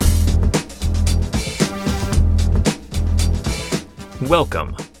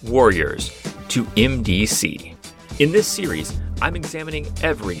Welcome, warriors, to MDC. In this series, I'm examining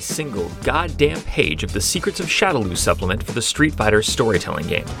every single goddamn page of the Secrets of Shadaloo supplement for the Street Fighter storytelling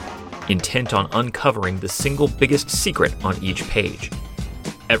game, intent on uncovering the single biggest secret on each page.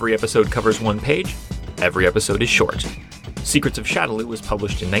 Every episode covers one page, every episode is short. Secrets of Shadaloo was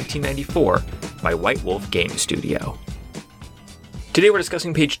published in 1994 by White Wolf Game Studio. Today we're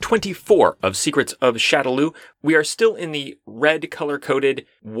discussing page 24 of Secrets of Shadaloo. We are still in the red color-coded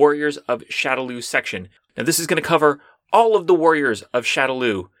Warriors of Shadaloo section. Now this is going to cover all of the Warriors of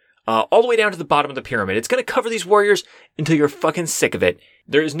Shadaloo, all the way down to the bottom of the pyramid. It's going to cover these warriors until you're fucking sick of it.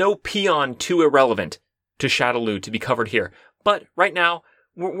 There is no peon too irrelevant to Shadaloo to be covered here. But right now,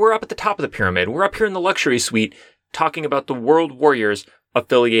 we're up at the top of the pyramid. We're up here in the luxury suite talking about the world warriors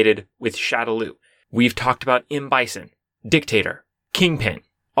affiliated with Shadaloo. We've talked about M. Bison, Dictator, Kingpin,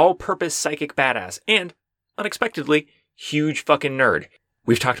 all-purpose psychic badass, and, unexpectedly, huge fucking nerd.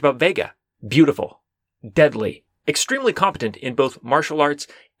 We've talked about Vega, beautiful, deadly, extremely competent in both martial arts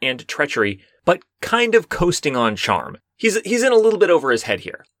and treachery, but kind of coasting on charm. He's in a little bit over his head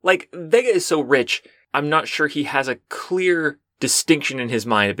here. Like, Vega is so rich, I'm not sure he has a clear distinction in his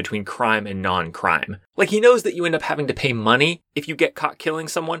mind between crime and non-crime. Like, he knows that you end up having to pay money if you get caught killing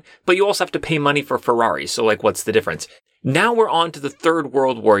someone, but you also have to pay money for Ferraris, so like, what's the difference? Now we're on to the third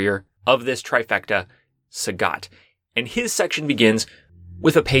world warrior of this trifecta, Sagat. And his section begins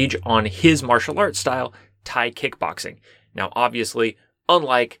with a page on his martial arts style, Thai kickboxing. Now, obviously,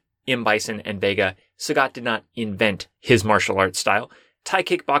 unlike M. Bison and Vega, Sagat did not invent his martial arts style. Thai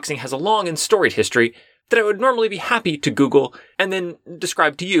kickboxing has a long and storied history that I would normally be happy to Google and then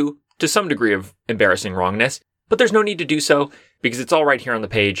describe to you to some degree of embarrassing wrongness. But there's no need to do so because it's all right here on the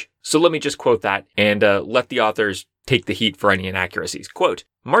page. So let me just quote that and let the authors take the heat for any inaccuracies. Quote,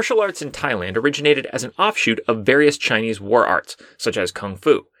 martial arts in Thailand originated as an offshoot of various Chinese war arts, such as Kung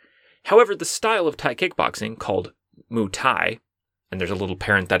Fu. However, the style of Thai kickboxing, called Muay Thai, and there's a little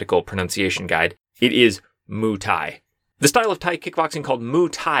parenthetical pronunciation guide, it is Muay Thai. The style of Thai kickboxing called Muay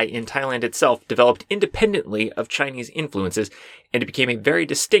Thai in Thailand itself developed independently of Chinese influences, and it became a very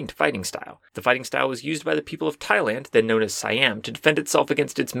distinct fighting style. The fighting style was used by the people of Thailand, then known as Siam, to defend itself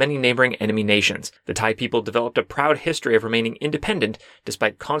against its many neighboring enemy nations. The Thai people developed a proud history of remaining independent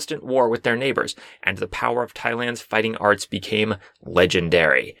despite constant war with their neighbors, and the power of Thailand's fighting arts became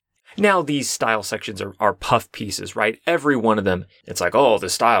legendary. Now, these style sections are puff pieces, right? Every one of them, it's like, oh,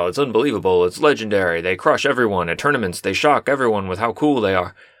 this style, it's unbelievable, it's legendary, they crush everyone at tournaments, they shock everyone with how cool they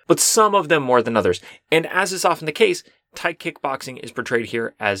are. But some of them more than others. And as is often the case, Thai kickboxing is portrayed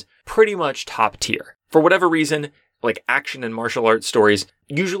here as pretty much top tier. For whatever reason, like action and martial arts stories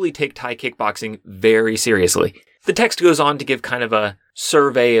usually take Thai kickboxing very seriously. The text goes on to give kind of a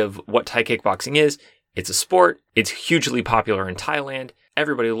survey of what Thai kickboxing is. It's a sport, it's hugely popular in Thailand,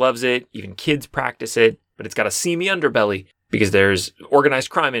 everybody loves it, even kids practice it, but it's got a seamy underbelly because there's organized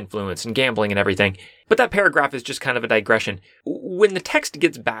crime influence and gambling and everything. But that paragraph is just kind of a digression. When the text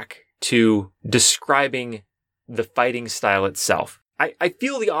gets back to describing the fighting style itself, I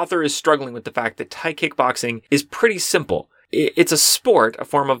feel the author is struggling with the fact that Thai kickboxing is pretty simple. It's a sport, a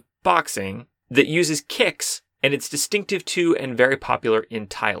form of boxing, that uses kicks, and it's distinctive to and very popular in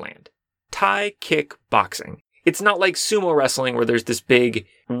Thailand. Thai kickboxing. It's not like sumo wrestling where there's this big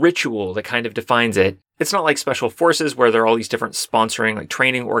ritual that kind of defines it. It's not like special forces where there are all these different sponsoring, like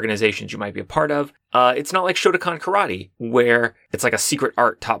training organizations you might be a part of. It's not like Shotokan karate where it's like a secret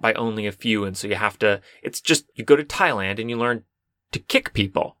art taught by only a few. And so it's just, you go to Thailand and you learn to kick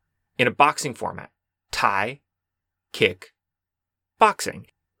people in a boxing format. Thai kick boxing.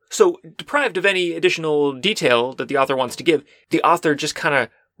 So deprived of any additional detail that the author wants to give, the author just kind of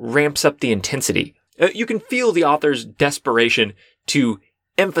ramps up the intensity. You can feel the author's desperation to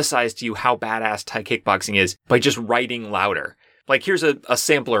emphasize to you how badass Thai kickboxing is by just writing louder. Like, here's a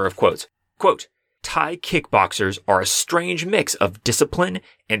sampler of quotes. Quote, Thai kickboxers are a strange mix of discipline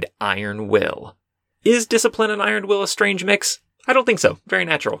and iron will. Is discipline and iron will a strange mix? I don't think so. Very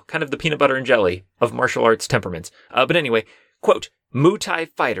natural. Kind of the peanut butter and jelly of martial arts temperaments. But anyway, quote, Muay Thai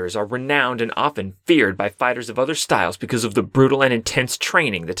fighters are renowned and often feared by fighters of other styles because of the brutal and intense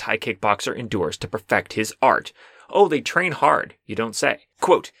training the Thai kickboxer endures to perfect his art. Oh, they train hard, you don't say.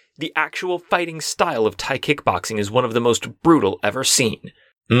 Quote, the actual fighting style of Thai kickboxing is one of the most brutal ever seen.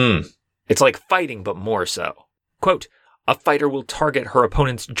 It's like fighting, but more so. Quote, a fighter will target her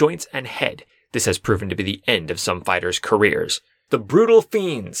opponent's joints and head. This has proven to be the end of some fighters' careers. The brutal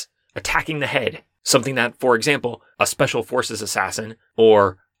fiends attacking the head. Something that, for example, a special forces assassin,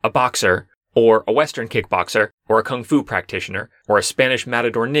 or a boxer, or a Western kickboxer, or a Kung Fu practitioner, or a Spanish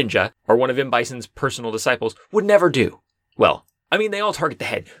matador ninja, or one of M. Bison's personal disciples would never do. Well, I mean, they all target the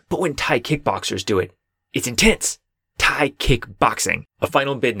head, but when Thai kickboxers do it, it's intense. Thai kickboxing. A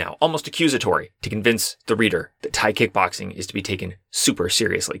final bid now, almost accusatory, to convince the reader that Thai kickboxing is to be taken super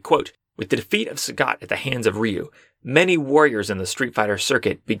seriously. Quote, with the defeat of Sagat at the hands of Ryu, many warriors in the Street Fighter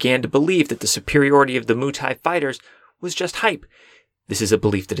circuit began to believe that the superiority of the Muay Thai fighters was just hype. This is a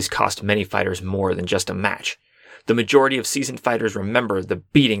belief that has cost many fighters more than just a match. The majority of seasoned fighters remember the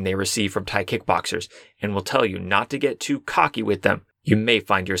beating they receive from Thai kickboxers and will tell you not to get too cocky with them. You may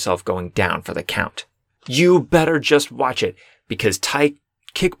find yourself going down for the count. You better just watch it, because Thai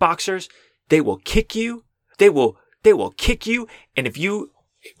kickboxers, they will kick you. They will kick you. And if you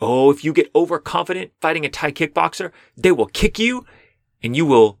get overconfident fighting a Thai kickboxer, they will kick you and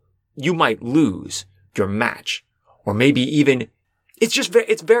you might lose your match. Or maybe even,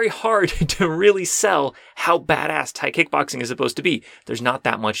 it's very hard to really sell how badass Thai kickboxing is supposed to be. There's not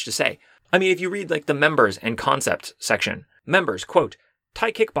that much to say. I mean, if you read like the members and concept section, members, quote,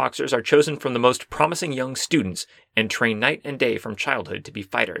 Thai kickboxers are chosen from the most promising young students and train night and day from childhood to be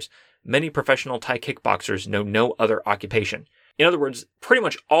fighters. Many professional Thai kickboxers know no other occupation. In other words, pretty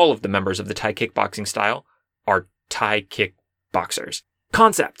much all of the members of the Thai kickboxing style are Thai kickboxers.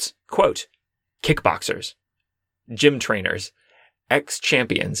 Concepts, quote, kickboxers, gym trainers,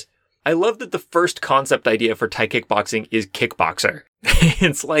 ex-champions. I love that the first concept idea for Thai kickboxing is kickboxer.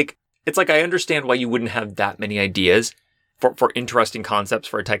 It's like I understand why you wouldn't have that many ideas for interesting concepts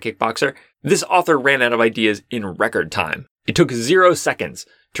for a Thai kickboxer. This author ran out of ideas in record time. It took 0 seconds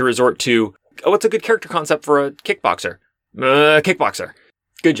to resort to, what's a good character concept for a kickboxer? Kickboxer.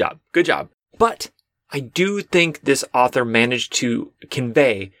 Good job. But I do think this author managed to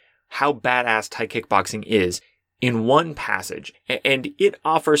convey how badass Thai kickboxing is in one passage, and it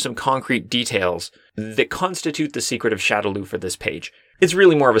offers some concrete details that constitute the secret of Shadaloo for this page. It's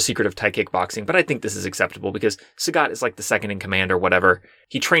really more of a secret of Thai kickboxing, but I think this is acceptable because Sagat is like the second in command or whatever.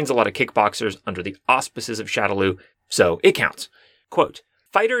 He trains a lot of kickboxers under the auspices of Shadaloo, so it counts. Quote,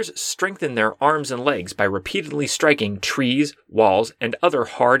 fighters strengthen their arms and legs by repeatedly striking trees, walls, and other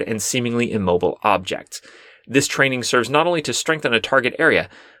hard and seemingly immobile objects. This training serves not only to strengthen a target area,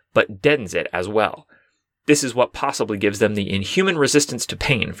 but deadens it as well. This is what possibly gives them the inhuman resistance to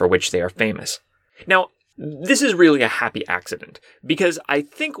pain for which they are famous. Now, this is really a happy accident, because I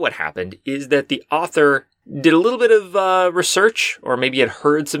think what happened is that the author did a little bit of research, or maybe had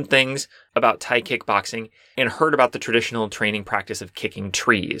heard some things about Thai kickboxing, and heard about the traditional training practice of kicking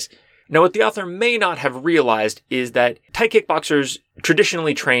trees. Now, what the author may not have realized is that Thai kickboxers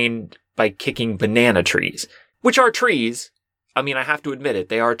traditionally trained by kicking banana trees, which are trees. I mean, I have to admit it,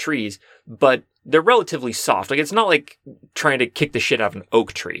 they are trees, but they're relatively soft. Like, it's not like trying to kick the shit out of an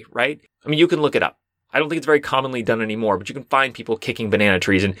oak tree, right? I mean, you can look it up. I don't think it's very commonly done anymore, but you can find people kicking banana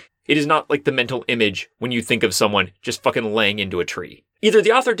trees, and it is not like the mental image when you think of someone just fucking laying into a tree. Either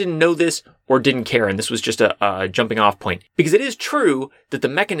the author didn't know this or didn't care, and this was just a jumping off point. Because it is true that the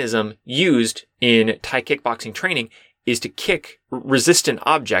mechanism used in Thai kickboxing training is to kick resistant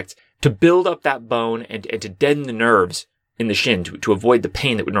objects to build up that bone and to deaden the nerves in the shin to avoid the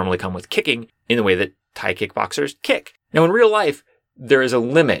pain that would normally come with kicking in the way that Thai kickboxers kick. Now, in real life, there is a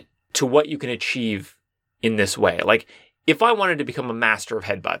limit to what you can achieve in this way. Like, if I wanted to become a master of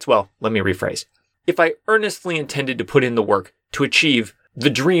headbutts, well, let me rephrase. If I earnestly intended to put in the work to achieve the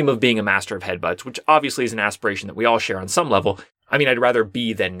dream of being a master of headbutts, which obviously is an aspiration that we all share on some level, I mean, I'd rather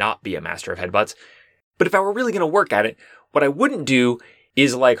be than not be a master of headbutts. But if I were really going to work at it, what I wouldn't do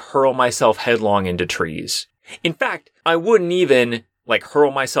is like hurl myself headlong into trees. In fact, I wouldn't even like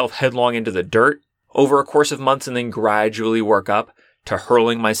hurl myself headlong into the dirt over a course of months and then gradually work up to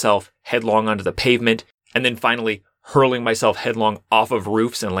hurling myself headlong onto the pavement and then finally hurling myself headlong off of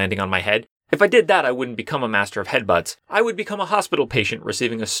roofs and landing on my head. If I did that, I wouldn't become a master of headbutts. I would become a hospital patient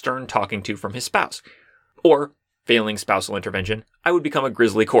receiving a stern talking to from his spouse. Or, failing spousal intervention, I would become a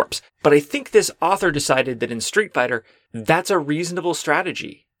grisly corpse. But I think this author decided that in Street Fighter, that's a reasonable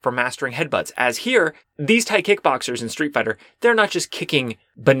strategy for mastering headbutts. As here, these Thai kickboxers in Street Fighter, they're not just kicking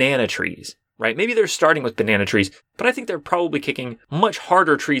banana trees, right? Maybe they're starting with banana trees, but I think they're probably kicking much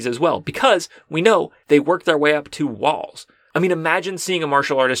harder trees as well, because we know they work their way up to walls. I mean, imagine seeing a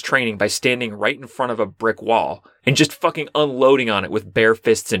martial artist training by standing right in front of a brick wall and just fucking unloading on it with bare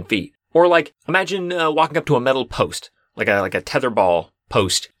fists and feet. Or like, imagine walking up to a metal post, like a tetherball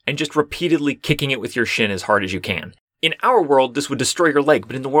post, and just repeatedly kicking it with your shin as hard as you can. In our world, this would destroy your leg,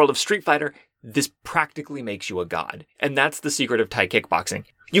 but in the world of Street Fighter, this practically makes you a god. And that's the secret of Thai kickboxing.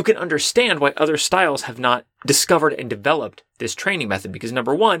 You can understand why other styles have not discovered and developed this training method, because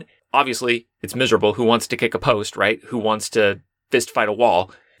number one, obviously, it's miserable. Who wants to kick a post, right? Who wants to fist fight a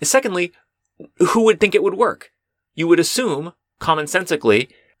wall? And secondly, who would think it would work? You would assume, commonsensically,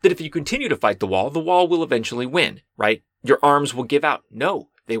 that if you continue to fight the wall will eventually win, right? Your arms will give out. No,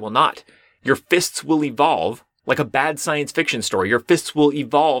 they will not. Your fists will evolve like a bad science fiction story. Your fists will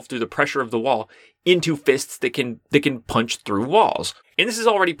evolve through the pressure of the wall into fists that can punch through walls. And this is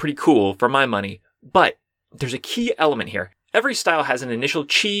already pretty cool for my money, but there's a key element here. Every style has an initial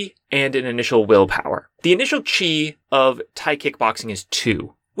chi and an initial willpower. The initial chi of Thai kickboxing is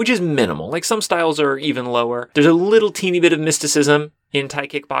 2, which is minimal. Like some styles are even lower. There's a little teeny bit of mysticism in Thai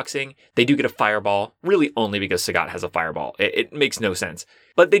kickboxing. They do get a fireball, really only because Sagat has a fireball. It makes no sense.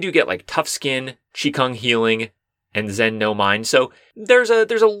 But they do get like tough skin, Qigong healing, and Zen no mind. So there's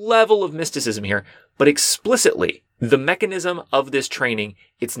a level of mysticism here, but explicitly, the mechanism of this training,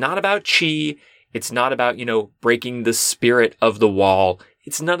 it's not about chi. It's not about, breaking the spirit of the wall.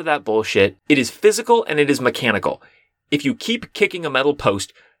 It's none of that bullshit. It is physical and it is mechanical. If you keep kicking a metal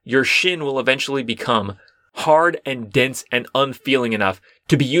post, your shin will eventually become hard and dense and unfeeling enough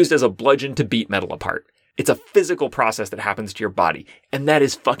to be used as a bludgeon to beat metal apart. It's a physical process that happens to your body, and that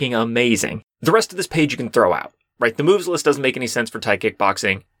is fucking amazing. The rest of this page you can throw out, right? The moves list doesn't make any sense for Thai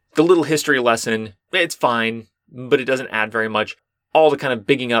kickboxing. The little history lesson, it's fine, but it doesn't add very much. All the kind of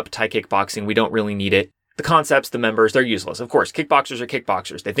bigging up Thai kickboxing, we don't really need it. The concepts, the members, they're useless. Of course, kickboxers are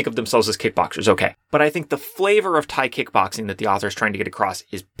kickboxers. They think of themselves as kickboxers, okay. But I think the flavor of Thai kickboxing that the author is trying to get across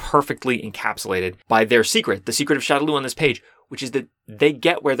is perfectly encapsulated by their secret, the secret of Shadaloo on this page, which is that they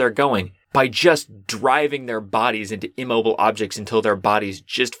get where they're going by just driving their bodies into immobile objects until their bodies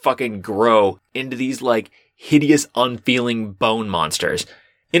just fucking grow into these like hideous, unfeeling bone monsters.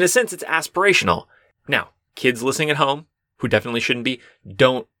 In a sense, it's aspirational. Now, kids listening at home, who definitely shouldn't be,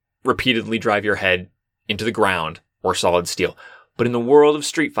 don't repeatedly drive your head into the ground or solid steel. But in the world of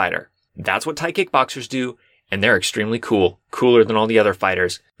Street Fighter, that's what Thai kickboxers do, and they're extremely cool, cooler than all the other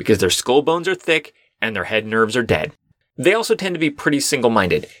fighters, because their skull bones are thick and their head nerves are dead. They also tend to be pretty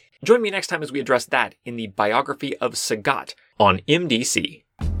single-minded. Join me next time as we address that in the biography of Sagat on MDC.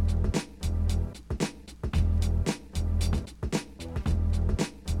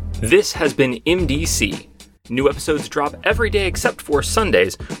 This has been MDC. New episodes drop every day except for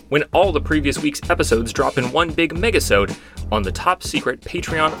Sundays, when all the previous week's episodes drop in one big megasode on the top secret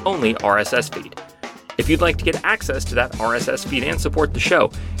Patreon-only RSS feed. If you'd like to get access to that RSS feed and support the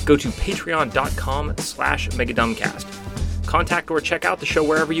show, go to patreon.com/megadumbcast. Contact or check out the show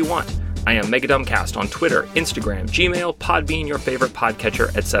wherever you want. I am Megadumbcast on Twitter, Instagram, Gmail, Podbean, your favorite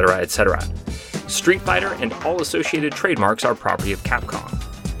podcatcher, etc., etc. Street Fighter and all associated trademarks are property of Capcom.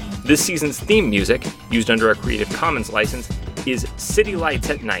 This season's theme music, used under a Creative Commons license, is City Lights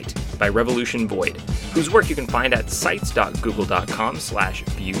at Night by Revolution Void, whose work you can find at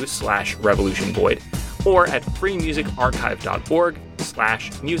sites.google.com/views/revolutionvoid or at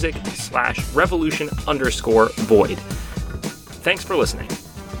freemusicarchive.org/music/revolution_void. Thanks for listening.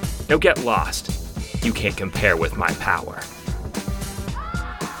 Now get lost. You can't compare with my power.